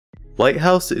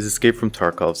Lighthouse is Escape from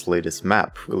Tarkov's latest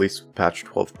map, released with patch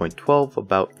 12.12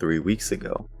 about 3 weeks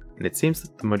ago, and it seems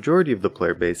that the majority of the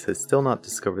player base has still not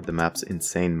discovered the map's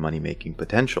insane money-making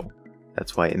potential.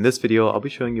 That's why in this video I'll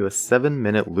be showing you a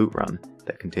 7-minute loot run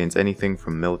that contains anything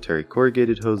from military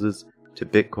corrugated hoses, to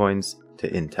bitcoins, to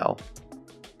intel.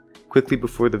 Quickly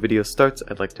before the video starts,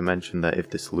 I'd like to mention that if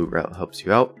this loot route helps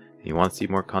you out, and you want to see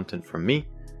more content from me,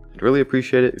 I'd really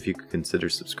appreciate it if you could consider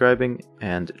subscribing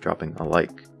and dropping a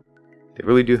like. They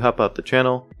really do help out the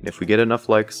channel, and if we get enough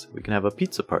likes, we can have a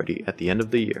pizza party at the end of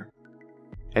the year.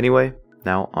 Anyway,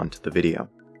 now on to the video.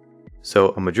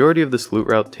 So, a majority of this loot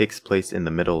route takes place in the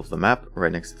middle of the map,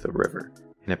 right next to the river,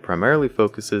 and it primarily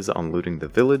focuses on looting the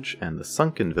village and the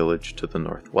Sunken Village to the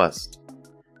northwest.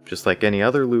 Just like any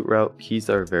other loot route, keys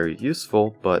are very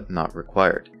useful, but not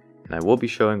required, and I will be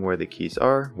showing where the keys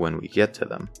are when we get to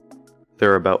them.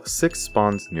 There are about 6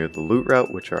 spawns near the loot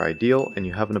route which are ideal, and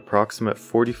you have an approximate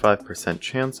 45%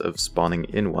 chance of spawning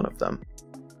in one of them.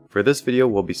 For this video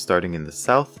we'll be starting in the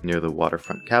south near the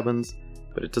waterfront cabins,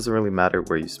 but it doesn't really matter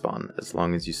where you spawn, as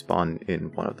long as you spawn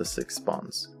in one of the 6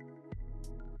 spawns.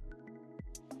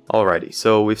 Alrighty,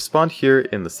 so we've spawned here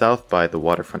in the south by the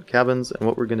waterfront cabins, and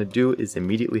what we're going to do is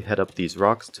immediately head up these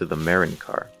rocks to the Merin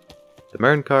Car. The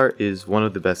Merin Car is one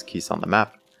of the best keys on the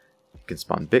map. You can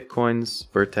spawn bitcoins,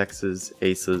 VPXs,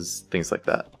 AESAs, things like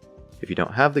that. If you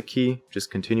don't have the key, just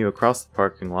continue across the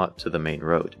parking lot to the main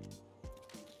road.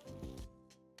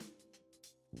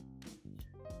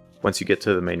 Once you get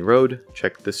to the main road,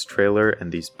 check this trailer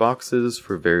and these boxes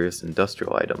for various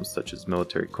industrial items such as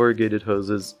military corrugated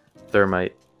hoses,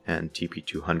 thermite, and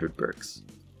TP200 bricks.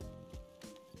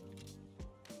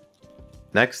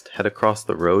 Next, head across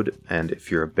the road, and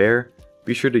if you're a bear,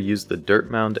 be sure to use the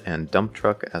dirt mound and dump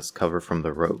truck as cover from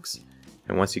the rogues,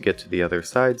 and once you get to the other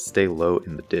side, stay low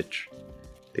in the ditch.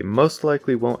 They most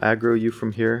likely won't aggro you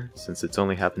from here, since it's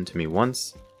only happened to me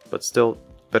once, but still,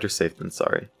 better safe than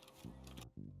sorry.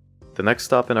 The next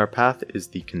stop in our path is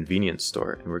the convenience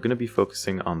store, and we're going to be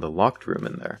focusing on the locked room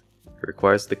in there. It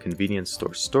requires the convenience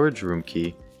store storage room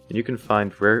key, and you can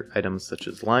find rare items such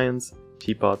as lions,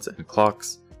 teapots, and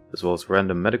clocks, as well as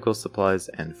random medical supplies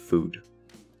and food.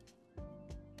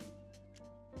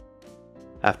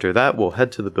 After that, we'll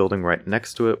head to the building right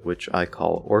next to it, which I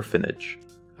call Orphanage.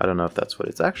 I don't know if that's what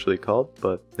it's actually called,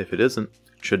 but if it isn't,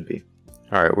 it should be.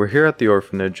 Alright, we're here at the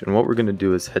Orphanage, and what we're going to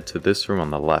do is head to this room on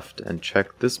the left and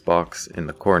check this box in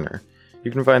the corner.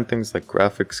 You can find things like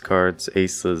graphics cards,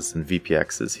 AESAs, and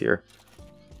VPXs here.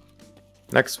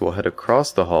 Next, we'll head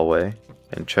across the hallway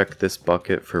and check this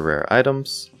bucket for rare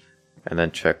items, and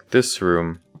then check this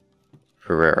room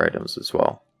for rare items as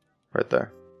well, right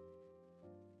there.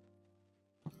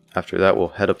 After that, we'll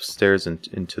head upstairs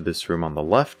into this room on the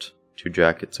left. 2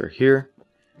 jackets are here.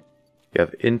 You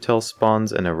have intel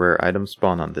spawns and a rare item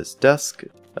spawn on this desk,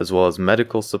 as well as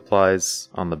medical supplies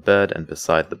on the bed and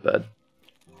beside the bed.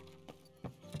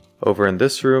 Over in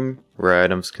this room, rare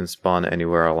items can spawn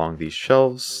anywhere along these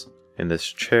shelves, in this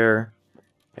chair,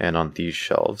 and on these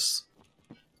shelves.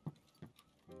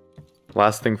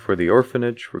 Last thing for the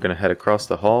Orphanage, we're going to head across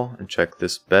the hall and check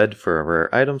this bed for a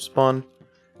rare item spawn,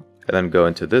 and then go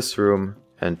into this room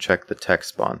and check the tech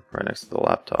spawn right next to the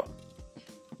laptop.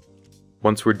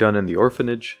 Once we're done in the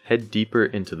Orphanage, head deeper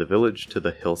into the village to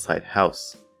the Hillside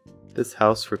House. This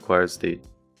house requires the,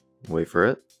 wait for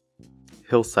it,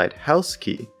 Hillside House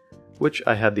key, which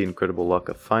I had the incredible luck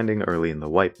of finding early in the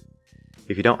wipe.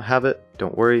 If you don't have it,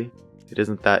 don't worry, it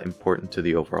isn't that important to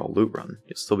the overall loot run,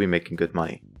 you'll still be making good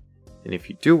money. And if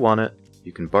you do want it,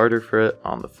 you can barter for it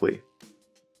on the flea.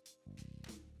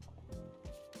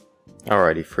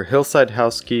 Alrighty, for Hillside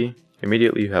House key,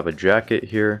 immediately you have a jacket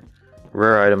here,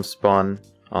 rare item spawn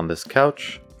on this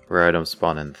couch, rare item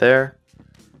spawn in there.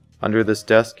 Under this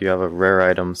desk you have a rare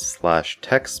item /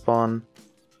 tech spawn,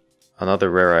 another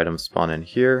rare item spawn in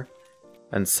here,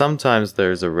 and sometimes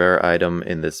there's a rare item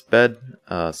in this bed,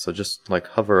 so just like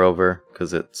hover over,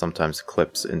 because it sometimes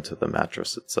clips into the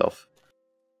mattress itself.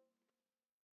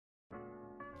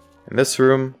 In this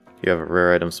room, you have a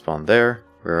rare item spawn there,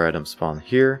 rare item spawn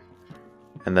here,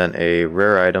 and then a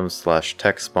rare item /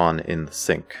 tech spawn in the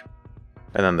sink.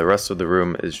 And then the rest of the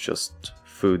room is just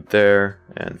food there,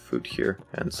 and food here,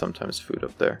 and sometimes food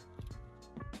up there.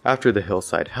 After the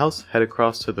Hillside House, head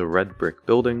across to the red brick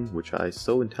building, which I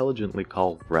so intelligently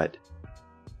call red.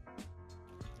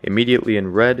 Immediately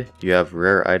in red, you have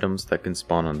rare items that can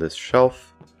spawn on this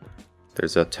shelf.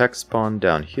 There's a tech spawn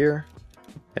down here,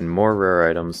 and more rare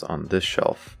items on this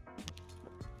shelf.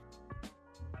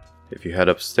 If you head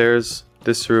upstairs,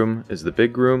 this room is the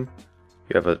big room.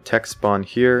 You have a tech spawn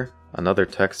here, another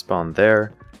tech spawn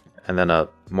there, and then a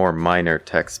more minor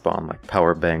tech spawn like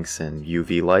power banks and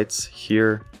UV lights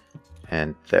here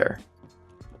and there.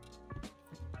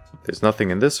 There's nothing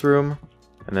in this room,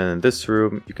 and then in this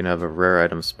room you can have a rare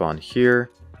item spawn here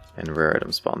and a rare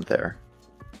item spawn there.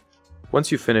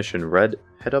 Once you finish in red,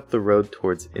 head up the road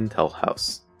towards Intel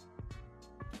House.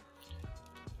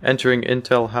 Entering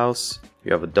Intel House,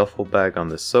 you have a duffel bag on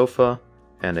this sofa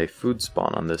and a food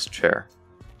spawn on this chair.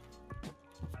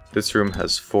 This room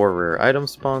has 4 rare item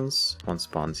spawns. One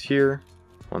spawns here,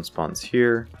 one spawns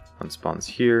here, one spawns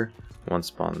here, one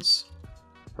spawns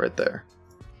right there.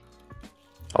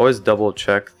 Always double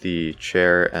check the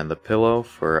chair and the pillow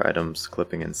for items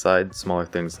clipping inside. Smaller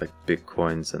things like big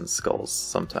coins and skulls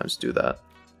sometimes do that.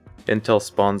 Intel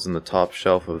spawns in the top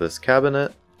shelf of this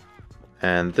cabinet,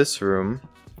 and this room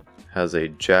has a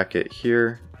jacket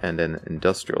here and an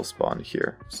industrial spawn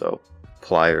here, so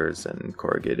pliers and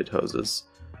corrugated hoses.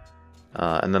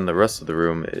 And then the rest of the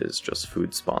room is just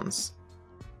food spawns.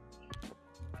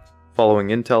 Following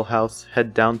Intel House,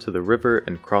 head down to the river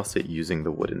and cross it using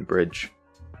the wooden bridge.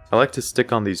 I like to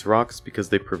stick on these rocks because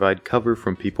they provide cover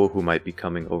from people who might be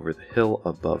coming over the hill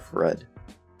above red.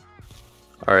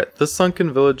 Alright, this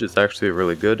Sunken Village is actually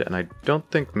really good, and I don't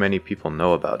think many people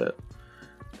know about it.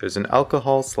 There's an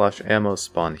alcohol/ammo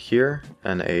spawn here,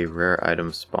 and a rare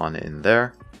item spawn in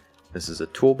there. This is a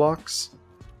toolbox.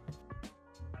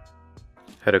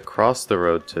 Head across the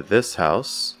road to this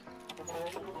house,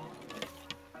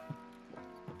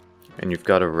 and you've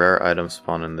got a rare item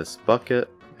spawn in this bucket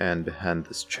and behind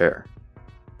this chair.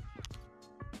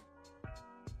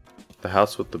 The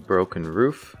house with the broken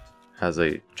roof has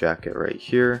a jacket right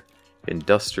here,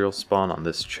 industrial spawn on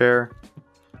this chair,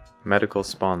 medical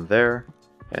spawn there,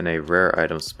 and a rare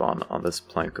item spawn on this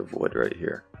plank of wood right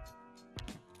here.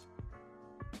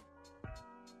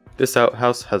 This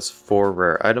outhouse has 4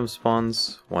 rare item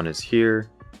spawns. One is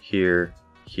here, here,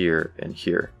 here, and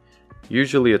here.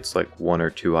 Usually it's like 1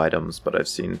 or 2 items, but I've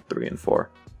seen 3 and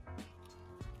 4.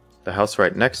 The house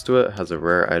right next to it has a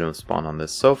rare item spawn on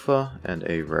this sofa and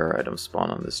a rare item spawn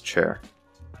on this chair.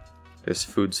 There's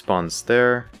food spawns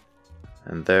there,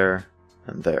 and there,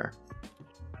 and there.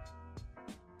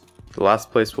 The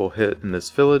last place we'll hit in this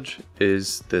village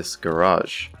is this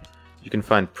garage. You can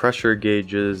find pressure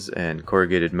gauges and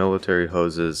corrugated military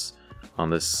hoses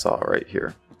on this saw right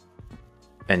here.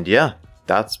 And yeah,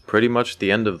 that's pretty much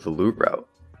the end of the loot route.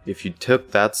 If you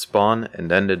took that spawn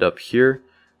and ended up here,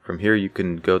 from here you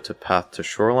can go to Path to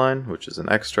Shoreline, which is an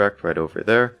extract right over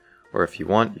there, or if you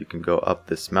want, you can go up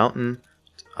this mountain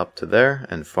up to there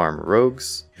and farm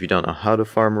rogues. If you don't know how to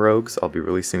farm rogues, I'll be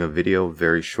releasing a video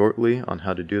very shortly on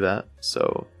how to do that,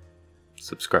 so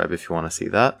subscribe if you want to see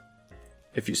that.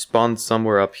 If you spawned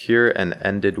somewhere up here and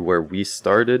ended where we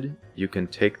started, you can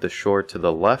take the shore to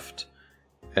the left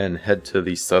and head to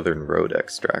the Southern Road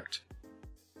extract.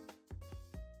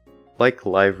 Like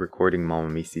live recording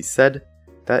Mamamisi said,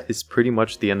 that is pretty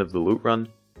much the end of the loot run.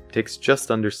 It takes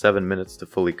just under 7 minutes to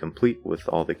fully complete with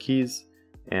all the keys,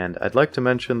 and I'd like to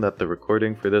mention that the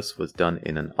recording for this was done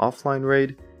in an offline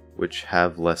raid, which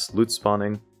have less loot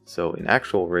spawning, so in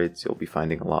actual raids you'll be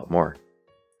finding a lot more.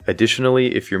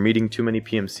 Additionally, if you're meeting too many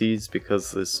PMCs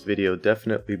because this video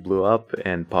definitely blew up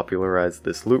and popularized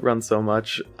this loot run so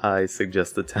much, I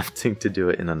suggest attempting to do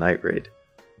it in a night raid.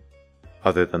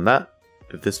 Other than that,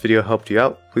 if this video helped you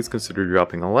out, please consider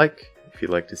dropping a like. If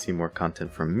you'd like to see more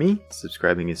content from me,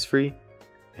 subscribing is free,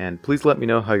 and please let me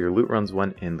know how your loot runs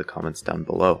went in the comments down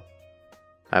below.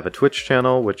 I have a Twitch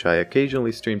channel which I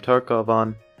occasionally stream Tarkov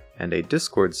on, and a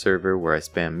Discord server where I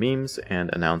spam memes and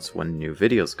announce when new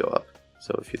videos go up.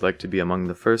 So if you'd like to be among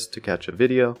the first to catch a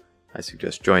video, I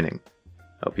suggest joining.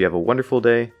 I hope you have a wonderful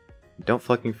day. Don't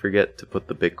fucking forget to put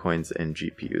the bitcoins and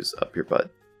GPUs up your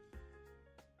butt.